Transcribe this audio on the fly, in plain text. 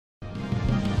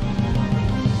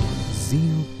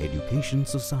Zeal Education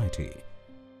Society,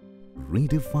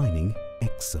 redefining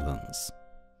excellence.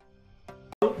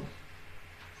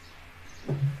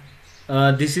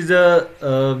 This is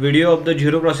a video of the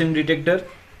zero crossing detector.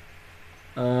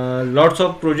 Lots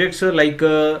of projects like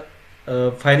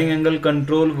firing angle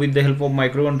control with the help of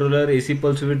microcontroller, AC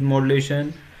pulse width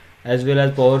modulation, as well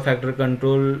as power factor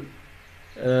control.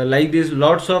 Like this,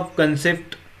 lots of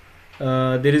concept.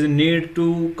 There is a need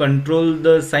to control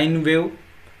the sine wave.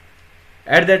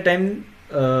 At that time,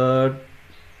 for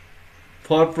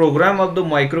program of the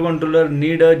microcontroller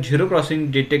need a zero crossing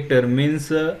detector,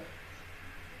 means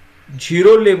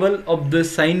zero level of the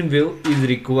sine wave is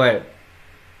required.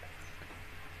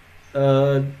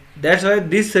 That's why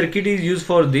this circuit is used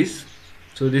for this.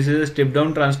 So this is a step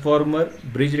down transformer,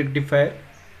 bridge rectifier.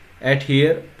 At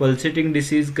here pulsating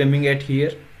DC is coming at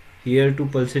here to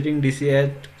pulsating DC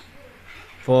at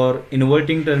for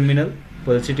inverting terminal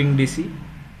pulsating DC,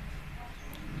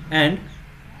 and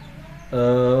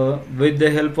with the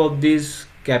help of this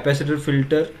capacitor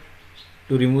filter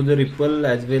to remove the ripple,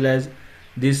 as well as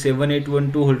this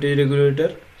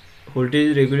 7812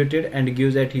 voltage regulated and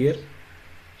gives at here.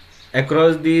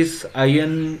 Across this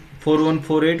IN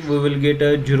 4148 we will get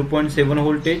a 0.7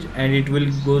 voltage, and it will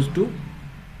goes to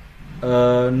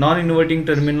non-inverting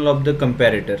terminal of the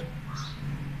comparator.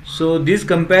 So this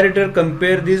comparator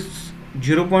compare this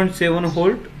 0.7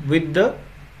 volt with the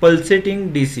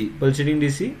pulsating DC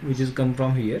which is come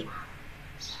from here.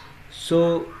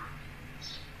 So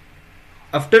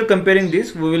after comparing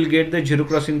this, we will get the zero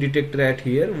crossing detector at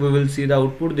here. We will see the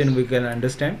output, then we can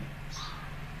understand.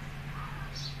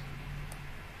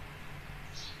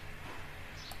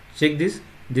 Check this.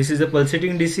 This is a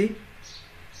pulsating DC.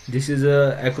 This is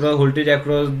a across voltage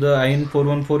across the IN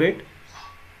 4148,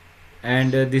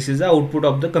 and this is the output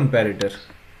of the comparator.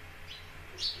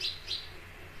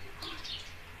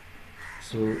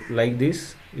 So like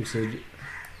this, it's a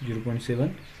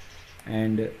 0.7,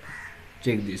 and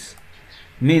check this.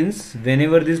 Means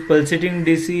whenever this pulsating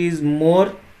DC is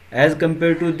more as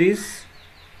compared to this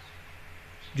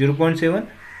 0.7,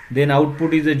 then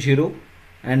output is a 0,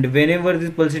 and whenever this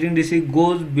pulsating DC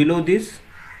goes below this,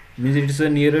 means it is a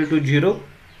nearer to 0,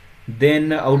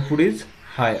 then output is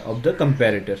high of the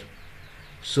comparator.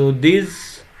 So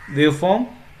this waveform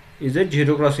is a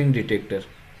zero crossing detector.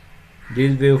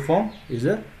 This waveform is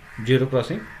a zero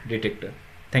crossing detector.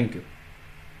 Thank you.